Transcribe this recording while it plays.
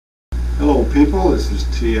Hello people, this is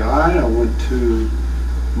T.I. I went to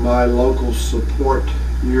my local Support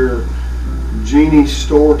Your Genie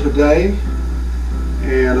store today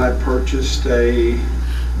and I purchased a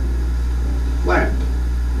lamp.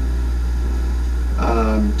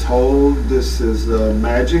 I'm told this is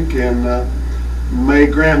magic and may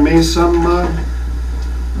grant me some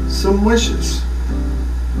wishes.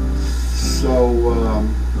 So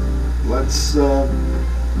let's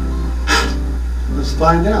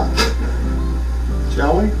find out,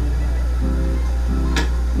 shall we?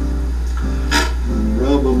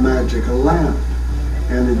 Rub a magic lamp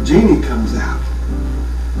and a genie comes out.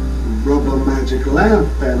 Rub a magic lamp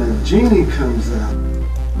and a genie comes out.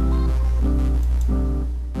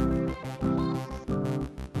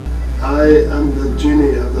 I am the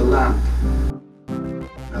genie of the lamp.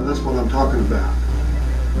 Now that's what I'm talking about.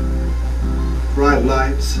 Bright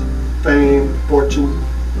lights, fame, fortune,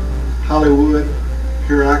 Hollywood,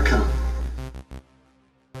 here I come.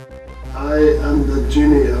 I am the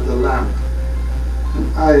genie of the lamp,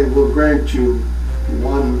 and I will grant you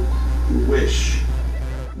one wish.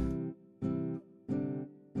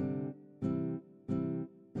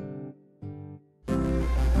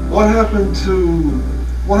 What happened to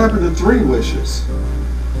 3 wishes?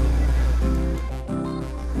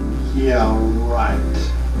 Yeah, right.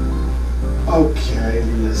 Okay,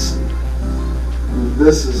 listen.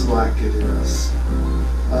 This is like it is.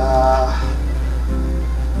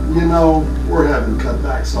 You know, we're having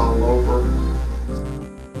cutbacks all over.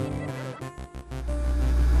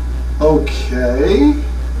 Okay.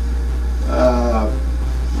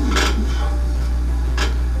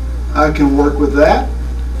 I can work with that.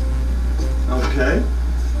 Okay.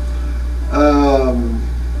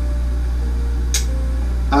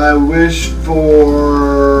 I wish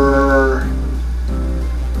for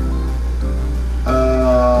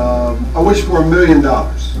 $1 million.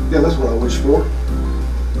 Yeah, that's what I wish for. $1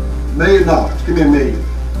 million. Give me $1 million.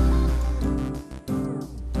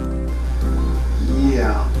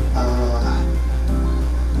 Yeah.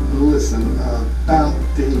 Listen, about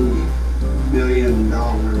the $1 million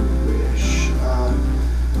wish.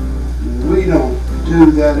 We don't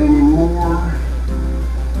do that anymore.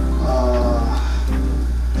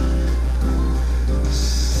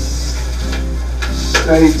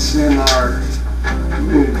 States in our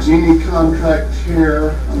new genie contract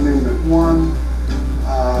here, Amendment 1.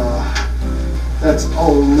 That's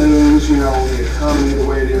old news, you know, the economy the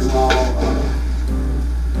way it is and all.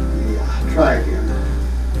 Yeah, try again.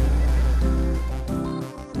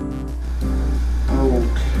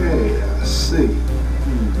 Okay, I see.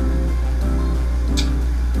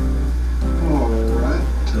 Alright.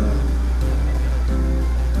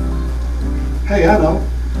 Hey, I know.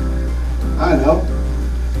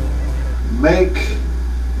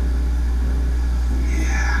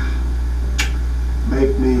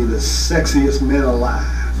 Make me the sexiest man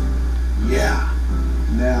alive. Yeah,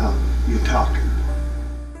 now you're talking.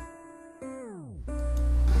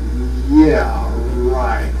 Yeah,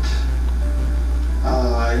 right.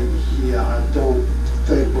 Yeah, I don't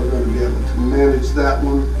think we're going to be able to manage that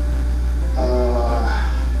one.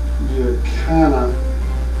 You're kind of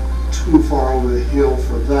too far over the hill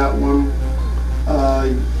for that one.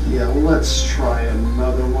 Yeah, let's try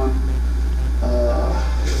another one.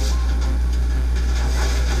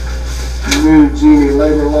 New genie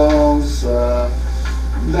labor laws.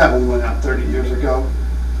 That one went out 30 years ago.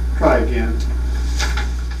 Try again.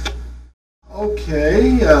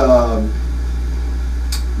 Okay.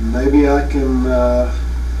 Maybe I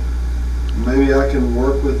can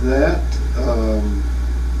work with that.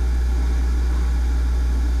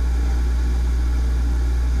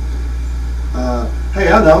 Hey,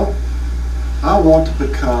 I know. I want to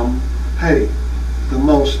become, the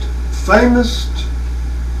most famous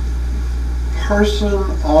person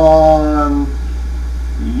on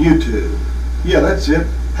YouTube. Yeah, that's it.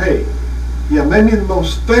 Hey, yeah, make me the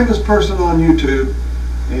most famous person on YouTube,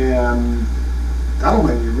 and that'll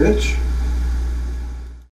make you rich.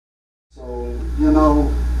 So, you know,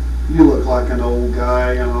 you look like an old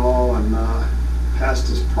guy, you know, and past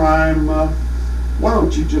his prime. Why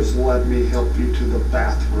don't you just let me help you to the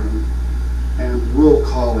bathroom, and we'll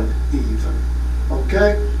call it even,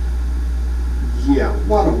 okay? Yeah,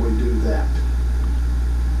 why don't we do that?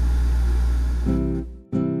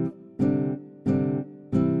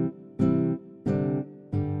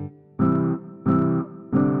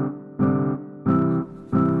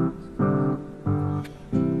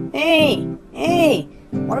 Hey,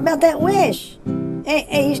 what about that wish?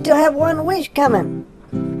 Hey, you still have one wish coming.